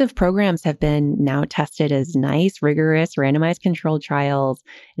kinds of programs have been now tested as nice, rigorous, randomized controlled trials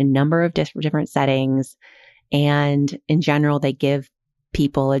in a number of different settings. And in general, they give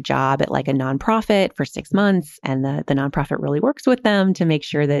people a job at like a nonprofit for 6 months, and the nonprofit really works with them to make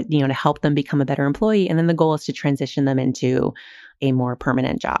sure that, to help them become a better employee. And then the goal is to transition them into a more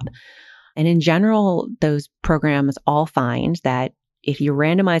permanent job. And in general, those programs all find that if you're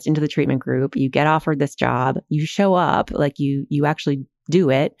randomized into the treatment group, you get offered this job, you show up, like you actually do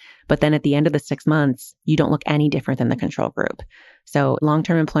it. But then at the end of the 6 months, you don't look any different than the control group. So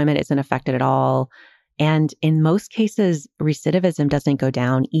long-term employment isn't affected at all. And in most cases, recidivism doesn't go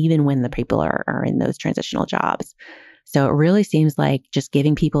down even when the people are in those transitional jobs. So it really seems like just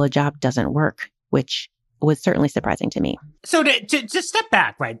giving people a job doesn't work, which was certainly surprising to me. So to step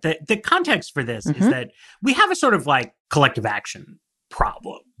back, right, the context for this is that we have a sort of like collective action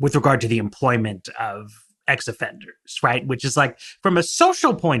problem with regard to the employment of ex-offenders, right? Which is like, from a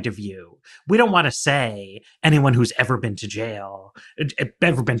social point of view, we don't want to say anyone who's ever been to jail,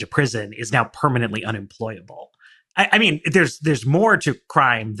 ever been to prison is now permanently unemployable. I mean, there's more to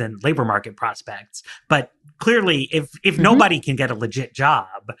crime than labor market prospects, but clearly if nobody can get a legit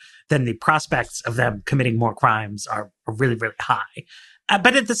job, then the prospects of them committing more crimes are really, really high.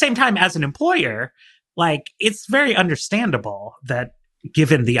 But at the same time, as an employer, like, it's very understandable that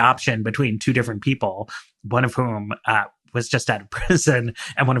given the option between two different people, one of whom was just out of prison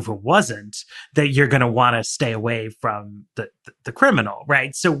and one of whom wasn't, that you're going to want to stay away from the criminal,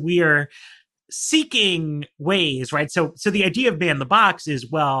 right? So we're seeking ways, right? So the idea of ban the box is,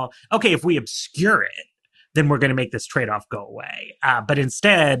 well, okay, if we obscure it, then we're going to make this trade-off go away. But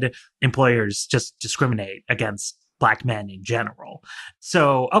instead, employers just discriminate against Black men in general.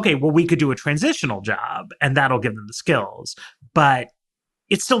 So, okay, well, we could do a transitional job and that'll give them the skills, but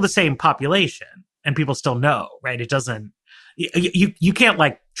it's still the same population and people still know, right? It doesn't, you can't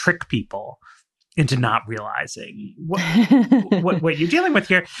like trick people into not realizing what you're dealing with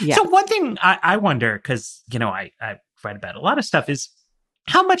here. Yeah. So one thing I wonder, because, I write about a lot of stuff, is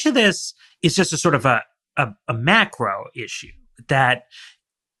how much of this is just a sort of a macro issue that,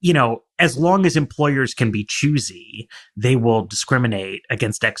 as long as employers can be choosy, they will discriminate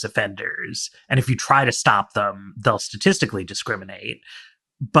against ex-offenders. And if you try to stop them, they'll statistically discriminate.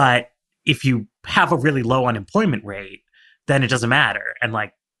 But if you have a really low unemployment rate, then it doesn't matter. And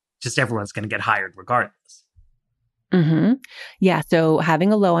like, just everyone's going to get hired regardless. Mm-hmm. Yeah. So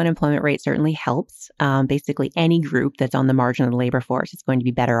having a low unemployment rate certainly helps. Basically, any group that's on the margin of the labor force is going to be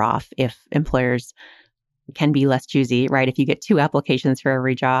better off if employers can be less choosy, right? If you get 2 applications for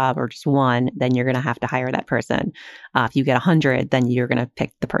every job or just 1, then you're going to have to hire that person. If you get 100, then you're going to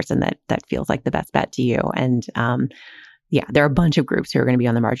pick the person that feels like the best bet to you. And yeah, there are a bunch of groups who are going to be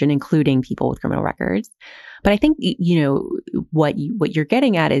on the margin, including people with criminal records. But I think, what you're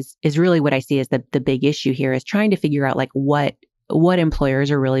getting at is really what I see as the big issue here, is trying to figure out like what what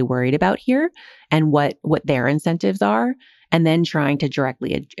employers are really worried about here and what their incentives are, and then trying to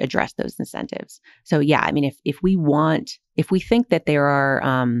directly address those incentives. So yeah, I mean, if we think that there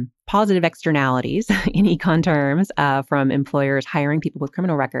are positive externalities in econ terms from employers hiring people with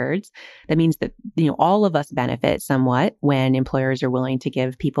criminal records, that means that all of us benefit somewhat when employers are willing to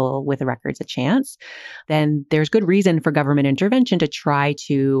give people with records a chance. Then there's good reason for government intervention to try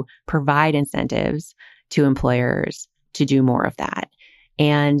to provide incentives to employers to do more of that.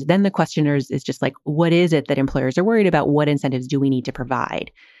 And then the question is just like, what is it that employers are worried about? What incentives do we need to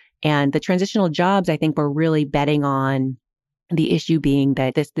provide? And the transitional jobs, I think, were really betting on the issue being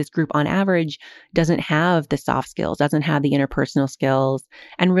that this group on average doesn't have the soft skills, doesn't have the interpersonal skills,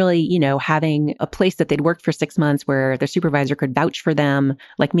 and really, having a place that they'd worked for 6 months where their supervisor could vouch for them,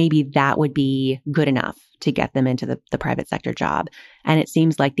 like maybe that would be good enough to get them into the private sector job. And it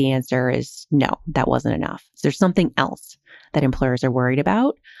seems like the answer is no, that wasn't enough. So there's something else that employers are worried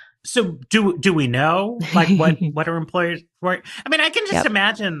about. So do we know like what are employers worried? I mean, I can just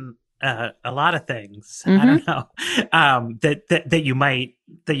imagine a lot of things. I don't know that you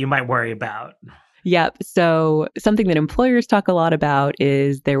might worry about. Yep. So something that employers talk a lot about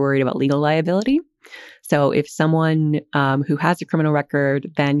is they're worried about legal liability. So if someone who has a criminal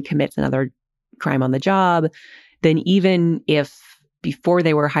record then commits another crime on the job, then even if before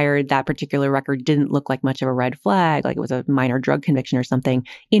they were hired, that particular record didn't look like much of a red flag, like it was a minor drug conviction or something,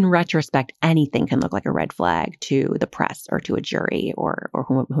 in retrospect, anything can look like a red flag to the press or to a jury or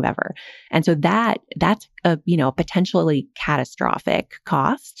whoever. And so that's a potentially catastrophic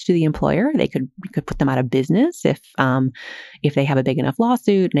cost to the employer. They could put them out of business if they have a big enough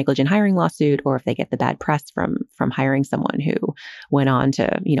lawsuit, negligent hiring lawsuit, or if they get the bad press from hiring someone who went on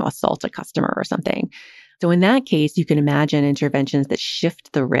to assault a customer or something. So in that case, you can imagine interventions that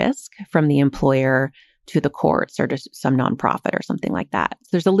shift the risk from the employer to the courts or to some nonprofit or something like that. So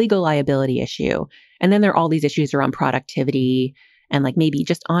there's a legal liability issue. And then there are all these issues around productivity and like maybe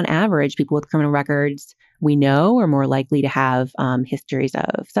just on average, people with criminal records we know are more likely to have histories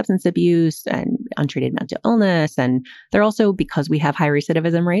of substance abuse and untreated mental illness. And they're also, because we have high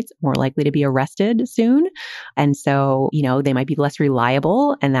recidivism rates, more likely to be arrested soon. And so, they might be less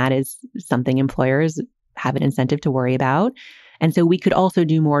reliable. And that is something employers have an incentive to worry about. And so we could also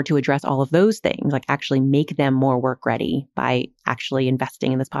do more to address all of those things, like actually make them more work ready by actually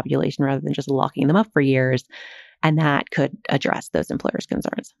investing in this population rather than just locking them up for years. And that could address those employers'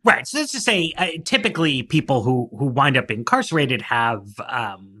 concerns. Right. So that's to say, typically people who wind up incarcerated have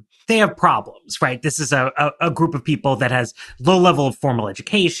they have problems, right? This is a group of people that has low level of formal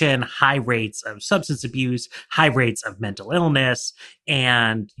education, high rates of substance abuse, high rates of mental illness,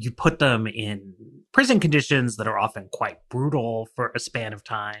 and you put them in prison conditions that are often quite brutal for a span of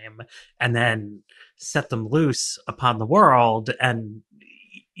time, and then set them loose upon the world, and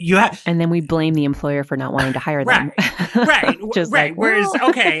and then we blame the employer for not wanting to hire them. Right. Right. Whereas,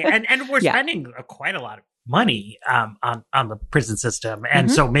 okay. And we're spending quite a lot of money, on the prison system. And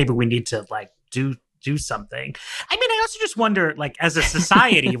so maybe we need to do something. I mean, I also just wonder, as a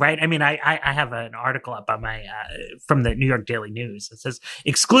society, right? I mean, I have an article up on my, from the New York Daily News. It says,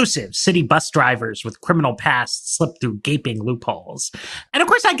 exclusive, city bus drivers with criminal pasts slip through gaping loopholes. And of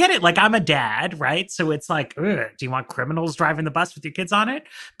course, I get it. I'm a dad, right? So it's do you want criminals driving the bus with your kids on it?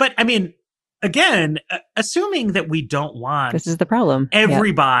 But I mean, again, assuming that we don't want this is the problem.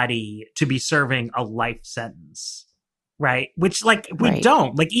 Everybody to be serving a life sentence. Right. Which we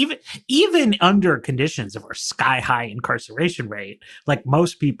don't even under conditions of our sky high incarceration rate,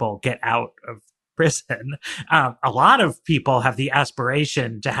 most people get out of prison. A lot of people have the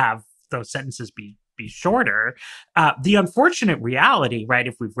aspiration to have those sentences be shorter. The unfortunate reality, right,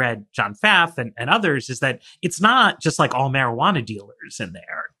 if we've read John Pfaff and others, is that it's not just all marijuana dealers in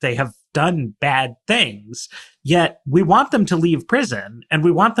there. They have done bad things, yet we want them to leave prison and we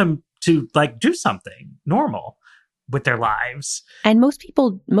want them to do something normal with their lives. And most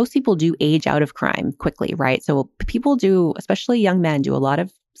people do age out of crime quickly, right? So people do, especially young men, do a lot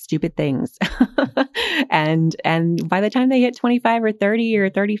of stupid things. and by the time they hit 25 or 30 or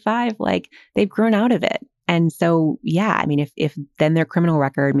 35, they've grown out of it. And so, yeah, I mean, if then their criminal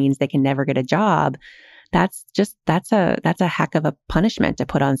record means they can never get a job, that's a heck of a punishment to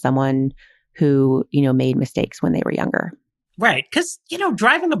put on someone who, made mistakes when they were younger. Right. 'Cause,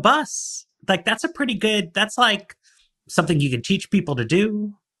 driving a bus, that's a pretty good, that's something you can teach people to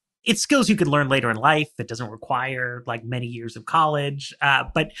do. It's skills you can learn later in life. It doesn't require many years of college.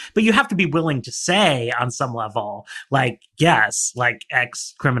 But you have to be willing to say on some level, yes,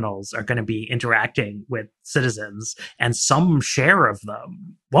 ex criminals are going to be interacting with citizens and some share of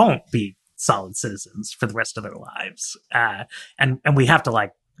them won't be solid citizens for the rest of their lives. And we have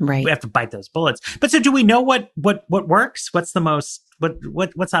to Right. we have to bite those bullets. But so do we know what works? What's the most,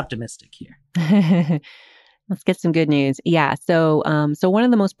 what's optimistic here? Let's get some good news. Yeah. So one of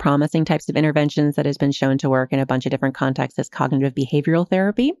the most promising types of interventions that has been shown to work in a bunch of different contexts is cognitive behavioral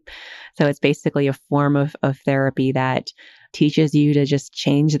therapy. So it's basically a form of therapy that teaches you to just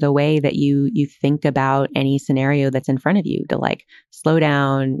change the way that you think about any scenario that's in front of you, to slow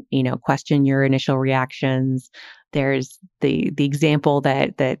down, question your initial reactions. There's the example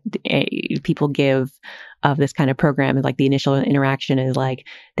that people give of this kind of program is the initial interaction is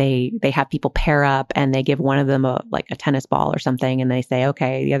they have people pair up and they give one of them a tennis ball or something, and they say,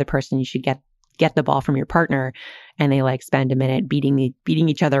 okay, the other person, you should get the ball from your partner, and they spend a minute beating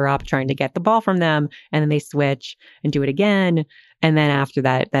each other up trying to get the ball from them, and then they switch and do it again. And then after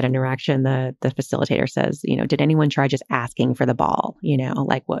that interaction, the facilitator says, did anyone try just asking for the ball?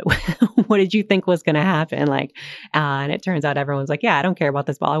 What did you think was going to happen? And it turns out everyone's yeah, I don't care about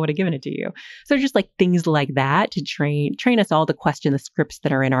this ball. I would have given it to you. So just things like that to train us all to question the scripts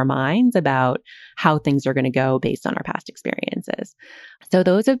that are in our minds about how things are going to go based on our past experiences. So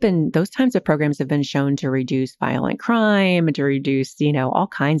those types of programs have been shown to reduce violent crime, to reduce, all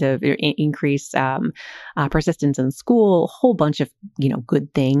kinds of increase persistence in school, a whole bunch of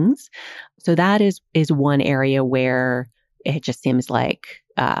good things. So that is one area where it just seems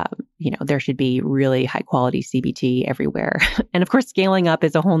there should be really high quality CBT everywhere. And of course, scaling up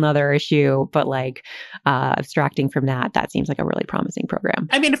is a whole nother issue, but abstracting from that seems like a really promising program.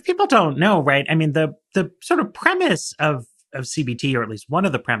 I mean, if people don't know, right? I mean, the sort of premise of CBT, or at least one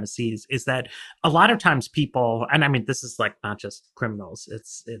of the premises, is that a lot of times people, and I mean, this is not just criminals,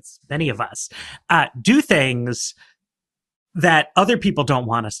 it's many of us, do things that other people don't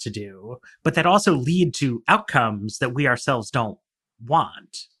want us to do, but that also lead to outcomes that we ourselves don't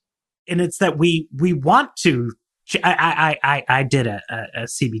want. And it's that we want to. I did a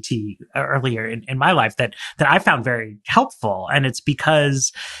CBT earlier in my life that I found very helpful, and it's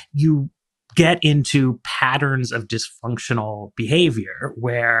because you get into patterns of dysfunctional behavior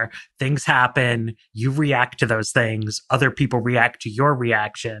where things happen, you react to those things, other people react to your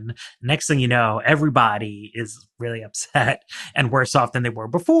reaction. Next thing you know, everybody is really upset and worse off than they were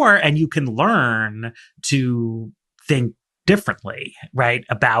before. And you can learn to think differently, right,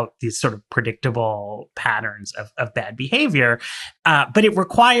 about these sort of predictable patterns of bad behavior. But it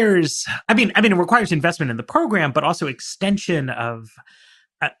requires, it requires investment in the program, but also extension of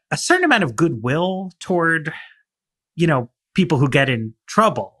a certain amount of goodwill toward, people who get in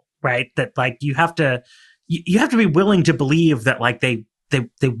trouble, right? That you have to be willing to believe that they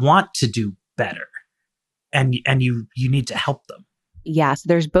want to do better, and you need to help them. Yeah. So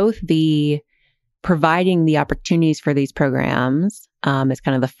there's both the providing the opportunities for these programs is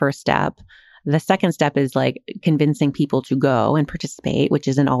kind of the first step. The second step is convincing people to go and participate, which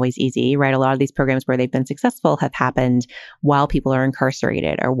isn't always easy, right? A lot of these programs where they've been successful have happened while people are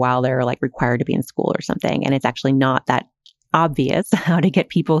incarcerated or while they're required to be in school or something. And it's actually not that obvious how to get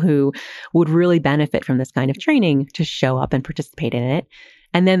people who would really benefit from this kind of training to show up and participate in it.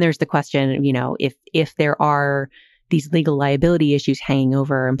 And then there's the question, if there are these legal liability issues hanging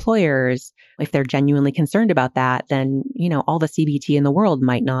over employers, if they're genuinely concerned about that, then, all the CBT in the world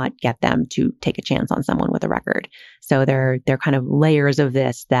might not get them to take a chance on someone with a record. So they're kind of layers of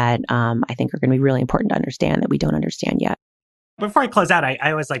this that I think are going to be really important to understand that we don't understand yet. Before I close out, I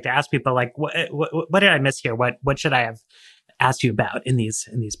always like to ask people, what did I miss here? What should I have asked you about in these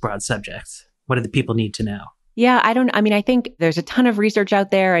broad subjects? What do the people need to know? Yeah, I think there's a ton of research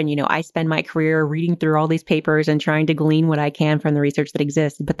out there, and, I spend my career reading through all these papers and trying to glean what I can from the research that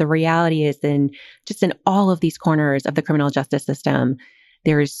exists. But the reality is in all of these corners of the criminal justice system,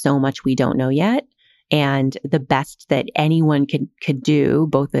 there is so much we don't know yet. And the best that anyone could do,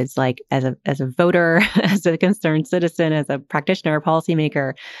 both as a voter, as a concerned citizen, as a practitioner, or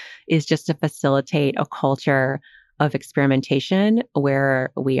policymaker, is just to facilitate a culture of experimentation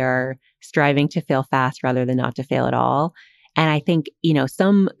where we are striving to fail fast rather than not to fail at all. And I think,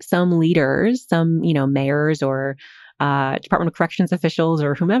 some leaders, some, mayors or Department of Corrections officials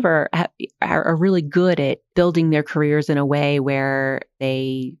or whomever are really good at building their careers in a way where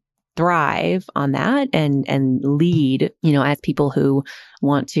they thrive on that and lead, as people who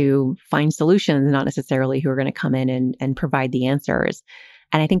want to find solutions, not necessarily who are going to come in and provide the answers.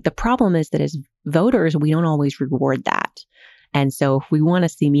 And I think the problem is that as voters, we don't always reward that. And so if we want to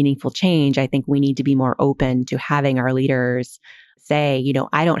see meaningful change, I think we need to be more open to having our leaders say,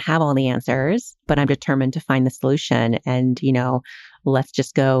 I don't have all the answers, but I'm determined to find the solution. And, let's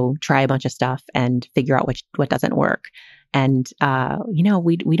just go try a bunch of stuff and figure out what doesn't work. And, we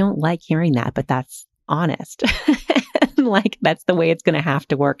don't like hearing that, but that's honest. Like, that's the way it's going to have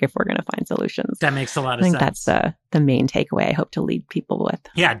to work if we're going to find solutions. That makes a lot of sense. I think that's the main takeaway I hope to lead people with.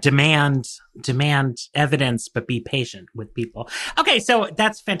 Yeah, demand evidence, but be patient with people. Okay, so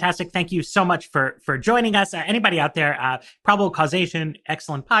that's fantastic. Thank you so much for joining us. Anybody out there, Probable Causation,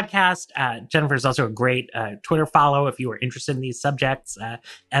 excellent podcast. Jennifer's also a great Twitter follow if you are interested in these subjects,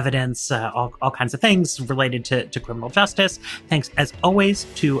 evidence, all kinds of things related to criminal justice. Thanks, as always,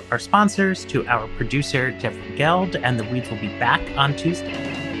 to our sponsors, to our producer, Jeffrey Geld, and The Weeds will be back on Tuesday.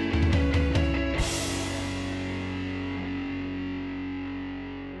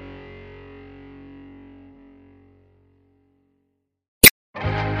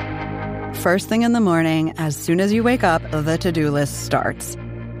 First thing in the morning, as soon as you wake up, the to-do list starts.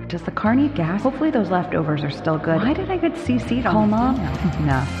 Does the car need gas? Hopefully those leftovers are still good. Why did I get CC'd on Mom?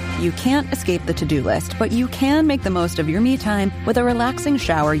 No. You can't escape the to-do list, but you can make the most of your me time with a relaxing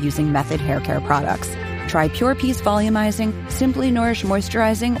shower using Method Hair Care products. Try Pure Peace Volumizing, Simply Nourish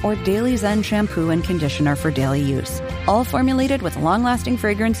Moisturizing, or Daily Zen Shampoo and Conditioner for daily use. All formulated with long-lasting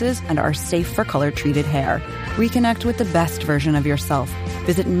fragrances and are safe for color-treated hair. Reconnect with the best version of yourself.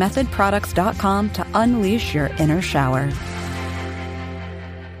 Visit methodproducts.com to unleash your inner shower.